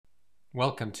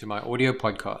Welcome to my audio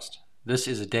podcast. This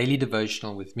is a daily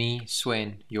devotional with me,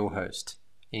 Sven, your host.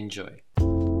 Enjoy.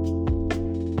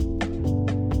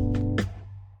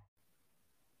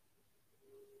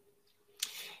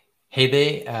 Hey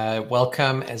there,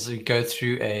 welcome as we go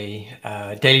through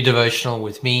a daily devotional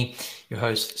with me, your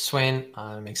host, Sven.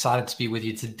 I'm excited to be with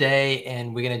you today,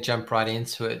 and we're going to jump right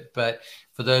into it. But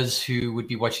for those who would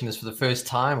be watching this for the first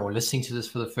time or listening to this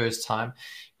for the first time,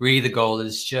 really the goal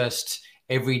is just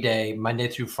every day, Monday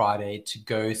through Friday, to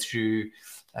go through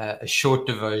a short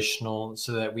devotional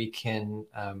so that we can,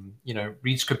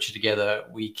 read scripture together.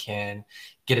 We can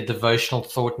get a devotional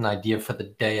thought and idea for the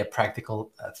day, a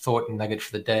practical thought and nugget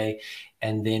for the day,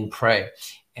 and then pray.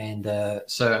 And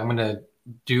so I'm going to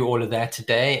do all of that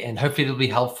today, and hopefully it'll be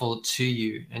helpful to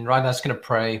you. And right now, I'm just going to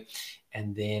pray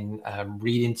and then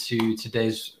read into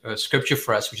today's scripture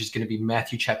for us, which is going to be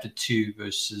Matthew chapter 2,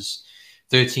 verses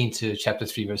 13 to chapter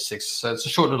 3, verse 6. So it's a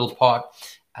short little part,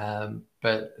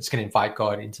 but it's going to invite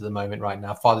God into the moment right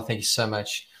now. Father, thank you so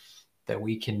much that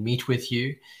we can meet with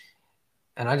you.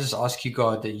 And I just ask you,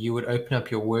 God, that you would open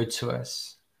up your word to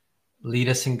us, lead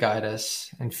us and guide us,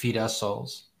 and feed our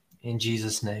souls. In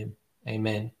Jesus' name,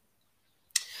 amen.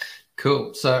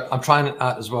 Cool. So I'm trying it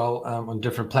out as well on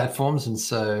different platforms. And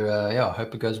so, I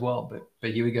hope it goes well.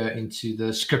 But here we go into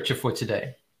the scripture for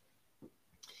today.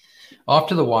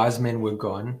 After the wise men were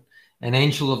gone, an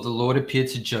angel of the Lord appeared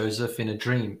to Joseph in a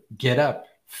dream. Get up,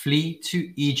 flee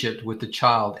to Egypt with the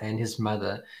child and his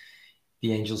mother,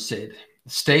 the angel said.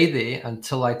 Stay there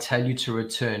until I tell you to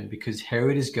return, because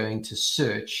Herod is going to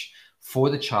search for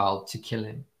the child to kill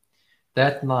him.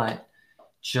 That night,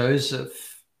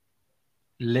 Joseph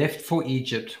left for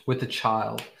Egypt with the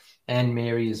child and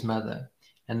Mary, his mother,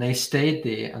 and they stayed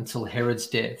there until Herod's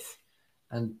death.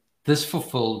 And this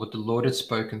fulfilled what the Lord had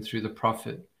spoken through the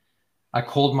prophet. I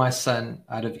called my son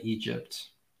out of Egypt.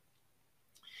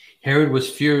 Herod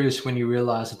was furious when he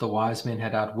realized that the wise men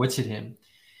had outwitted him.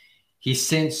 He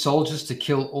sent soldiers to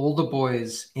kill all the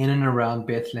boys in and around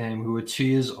Bethlehem who were 2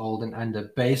 years old and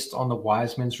under, based on the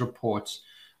wise men's reports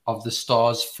of the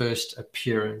star's first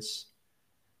appearance.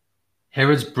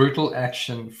 Herod's brutal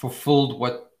action fulfilled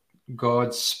what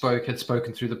God had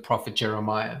spoken through the prophet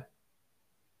Jeremiah.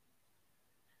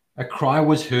 A cry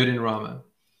was heard in Ramah,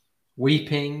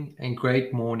 weeping and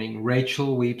great mourning.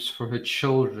 Rachel weeps for her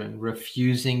children,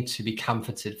 refusing to be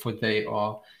comforted, for they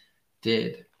are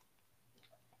dead.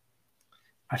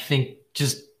 I think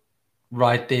just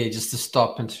right there, just to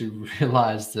stop and to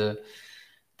realize the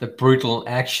brutal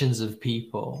actions of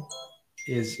people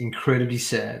is incredibly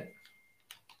sad.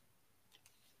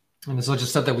 And it's not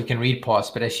just stuff that we can read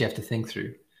past, but actually have to think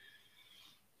through.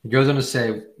 It goes on to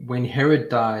say, when Herod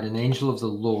died, an angel of the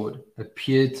Lord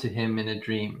appeared to him in a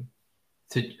dream.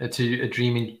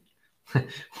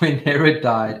 When Herod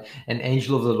died, an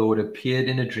angel of the Lord appeared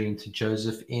in a dream to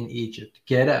Joseph in Egypt.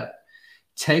 Get up,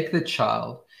 take the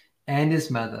child and his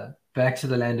mother back to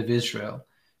the land of Israel,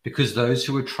 because those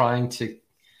who were trying to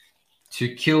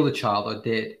kill the child are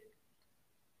dead.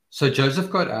 So Joseph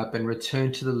got up and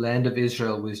returned to the land of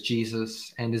Israel with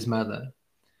Jesus and his mother.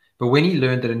 But when he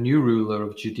learned that a new ruler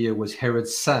of Judea was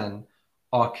Herod's son,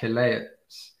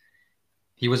 Archelaus,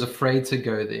 he was afraid to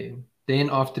go there.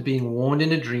 Then, after being warned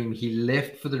in a dream, he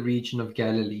left for the region of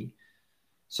Galilee.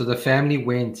 So the family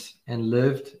went and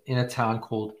lived in a town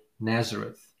called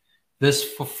Nazareth. This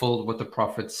fulfilled what the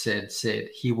prophet said,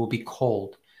 he will be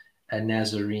called a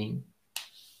Nazarene.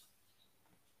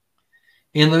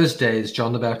 In those days,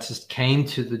 John the Baptist came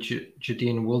to the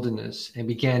Judean wilderness and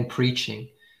began preaching.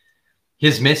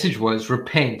 His message was,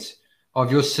 repent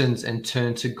of your sins and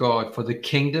turn to God, for the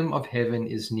kingdom of heaven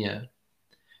is near.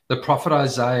 The prophet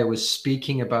Isaiah was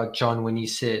speaking about John when he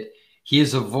said,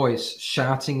 here's a voice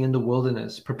shouting in the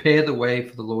wilderness, prepare the way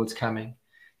for the Lord's coming,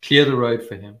 clear the road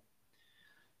for him.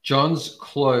 John's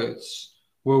clothes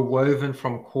were woven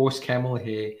from coarse camel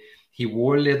hair. He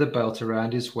wore a leather belt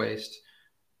around his waist.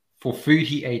 For food,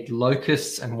 he ate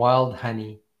locusts and wild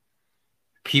honey.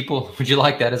 People, would you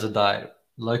like that as a diet?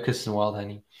 Locusts and wild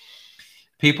honey.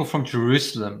 People from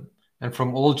Jerusalem and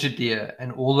from all Judea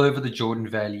and all over the Jordan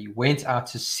Valley went out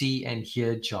to see and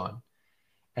hear John.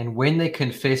 And when they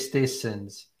confessed their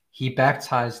sins, he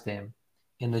baptized them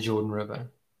in the Jordan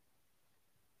River.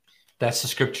 That's the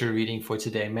scripture reading for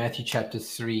today, Matthew chapter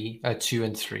 2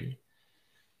 and 3.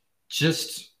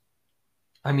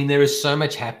 There is so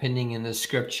much happening in the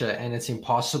scripture, and it's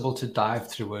impossible to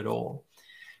dive through it all.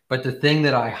 But the thing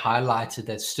that I highlighted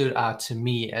that stood out to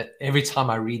me every time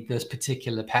I read this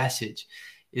particular passage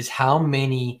is how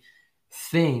many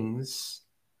things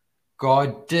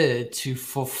God did to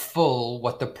fulfill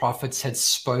what the prophets had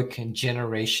spoken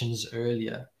generations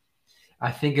earlier.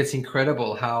 I think it's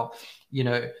incredible how,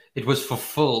 it was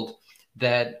fulfilled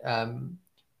that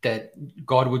that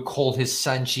God would call his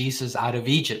son Jesus out of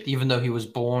Egypt, even though he was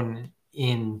born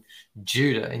in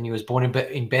Judah and he was born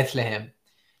in Bethlehem,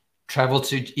 traveled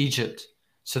to Egypt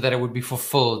so that it would be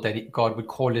fulfilled that God would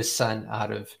call his son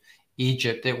out of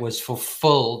Egypt. It was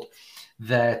fulfilled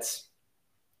that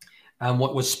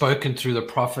what was spoken through the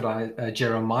prophet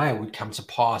Jeremiah would come to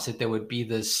pass, that there would be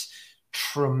this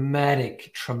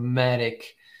traumatic,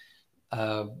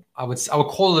 I would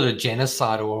call it a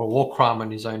genocide or a war crime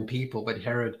on his own people, but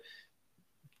Herod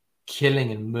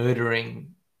killing and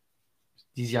murdering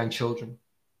these young children.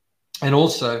 And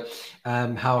also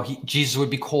how Jesus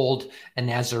would be called a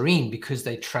Nazarene because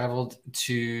they traveled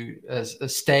to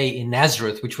stay in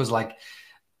Nazareth, which was like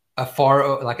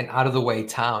an out of the way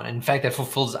town. And in fact, that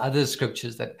fulfills other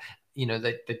scriptures that,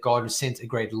 that God sent a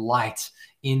great light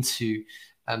into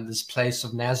this place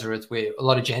of Nazareth where a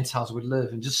lot of Gentiles would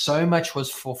live. And just so much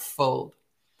was fulfilled.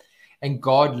 And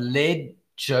God led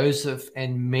Joseph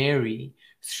and Mary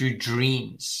through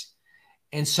dreams.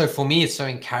 And so for me, it's so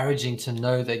encouraging to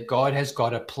know that God has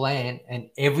got a plan, and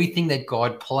everything that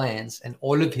God plans and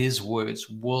all of his words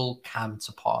will come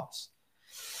to pass.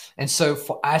 And so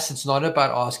for us, it's not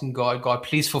about asking God,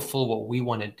 please fulfill what we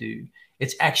want to do.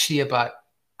 It's actually about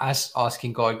us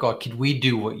asking God, can we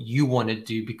do what you want to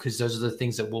do? Because those are the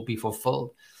things that will be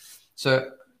fulfilled. So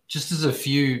just as a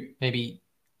few maybe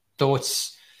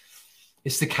thoughts,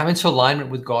 is to come into alignment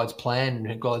with God's plan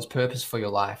and God's purpose for your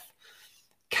life.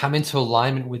 Come into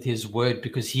alignment with his word,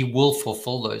 because he will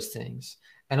fulfill those things.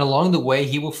 And along the way,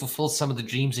 he will fulfill some of the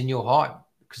dreams in your heart,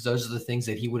 because those are the things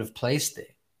that he would have placed there.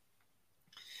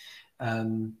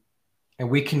 And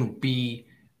we can be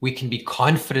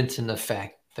confident in the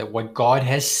fact that what God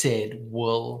has said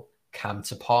will come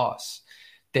to pass,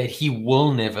 that he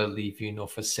will never leave you nor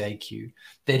forsake you,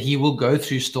 that he will go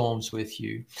through storms with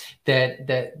you,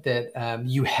 that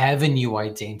you have a new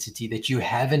identity, that you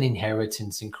have an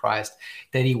inheritance in Christ,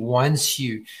 that he wants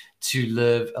you to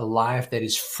live a life that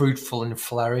is fruitful and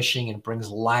flourishing and brings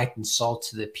light and salt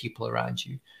to the people around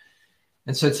you.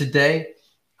 And so today,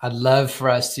 I'd love for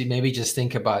us to maybe just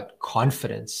think about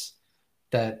confidence,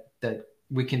 that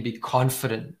we can be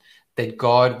confident that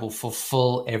God will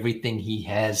fulfill everything he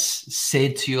has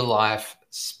said to your life,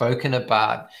 spoken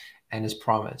about, and has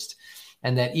promised.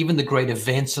 And that even the great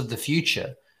events of the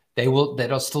future,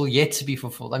 that are still yet to be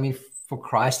fulfilled. I mean, for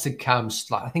Christ to come,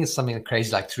 I think it's something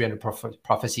crazy, like 300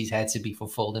 prophecies had to be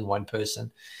fulfilled in one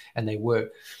person, and they were.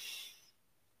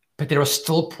 But there are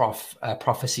still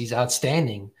prophecies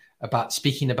outstanding about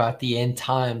speaking about the end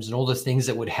times and all the things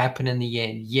that would happen in the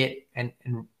end, yet and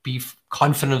be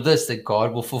confident of this, that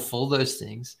God will fulfill those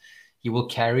things. He will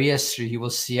carry us through, he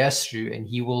will see us through, and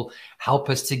he will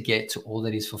help us to get to all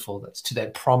that he's fulfilled us, to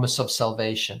that promise of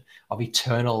salvation, of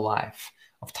eternal life,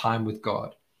 of time with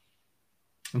God.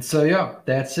 And so, yeah,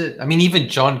 that's it. I mean, even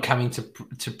John coming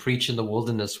to preach in the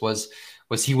wilderness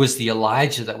he was the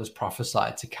Elijah that was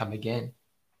prophesied to come again.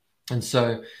 And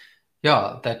so,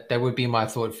 yeah, that would be my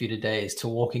thought for you today, is to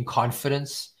walk in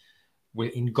confidence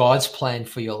in God's plan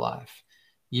for your life,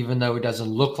 even though it doesn't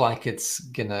look like it's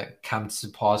going to come to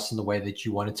pass in the way that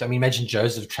you want it to. I mean, imagine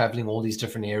Joseph traveling all these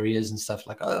different areas and stuff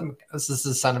like, oh, this is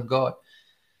the Son of God.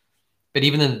 But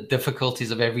even in the difficulties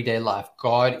of everyday life,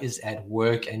 God is at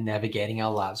work and navigating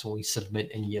our lives when we submit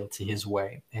and yield to his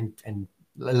way and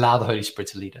allow the Holy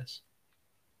Spirit to lead us.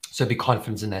 So be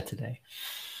confident in that today.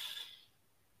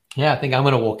 Yeah, I think I'm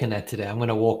going to walk in that today. I'm going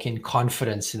to walk in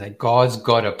confidence in that God's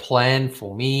got a plan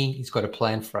for me. He's got a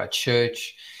plan for our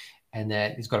church, and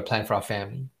that he's got a plan for our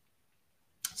family.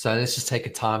 So let's just take a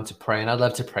time to pray, and I'd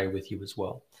love to pray with you as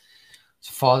well.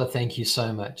 So Father, thank you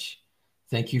so much.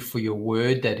 Thank you for your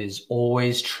word that is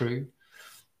always true,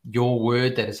 your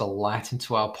word that is a light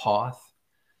into our path.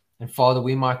 And Father,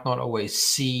 we might not always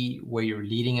see where you're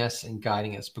leading us and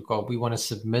guiding us, but God, we want to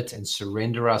submit and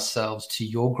surrender ourselves to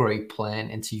your great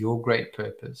plan and to your great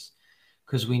purpose,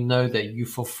 because we know that you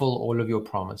fulfill all of your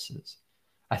promises.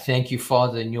 I thank you,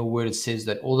 Father, in your word it says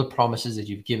that all the promises that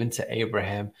you've given to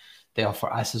Abraham, they are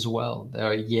for us as well. They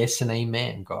are yes and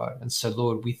amen, God. And so,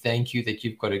 Lord, we thank you that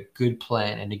you've got a good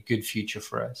plan and a good future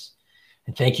for us.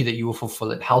 And thank you that you will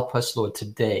fulfill it. Help us, Lord,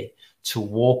 today to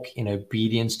walk in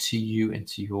obedience to you and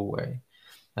to your way.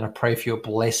 And I pray for your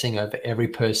blessing over every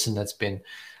person that's been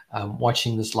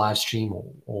watching this live stream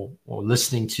or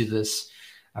listening to this.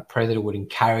 I pray that it would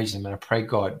encourage them. And I pray,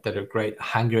 God, that a great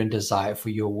hunger and desire for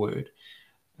your word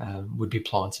would be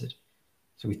planted.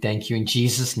 So we thank you in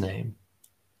Jesus' name.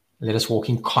 Let us walk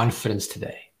in confidence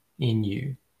today in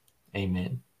you.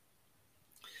 Amen.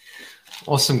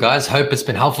 Awesome, guys. Hope it's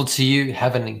been helpful to you.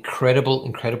 Have an incredible,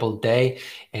 incredible day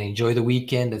and enjoy the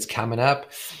weekend that's coming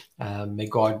up. May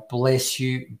God bless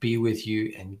you, be with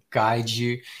you, and guide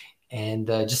you. And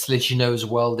just to let you know as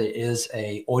well, there is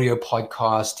a audio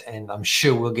podcast, and I'm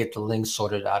sure we'll get the link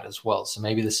sorted out as well. So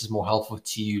maybe this is more helpful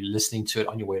to you listening to it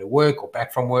on your way to work or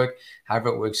back from work, however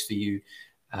it works for you.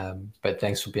 But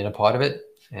thanks for being a part of it,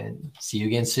 and see you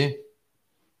again soon.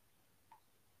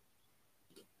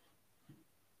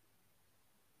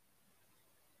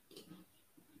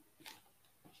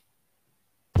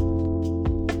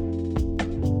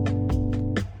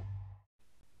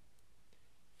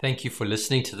 Thank you for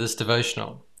listening to this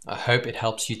devotional. I hope it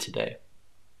helps you today.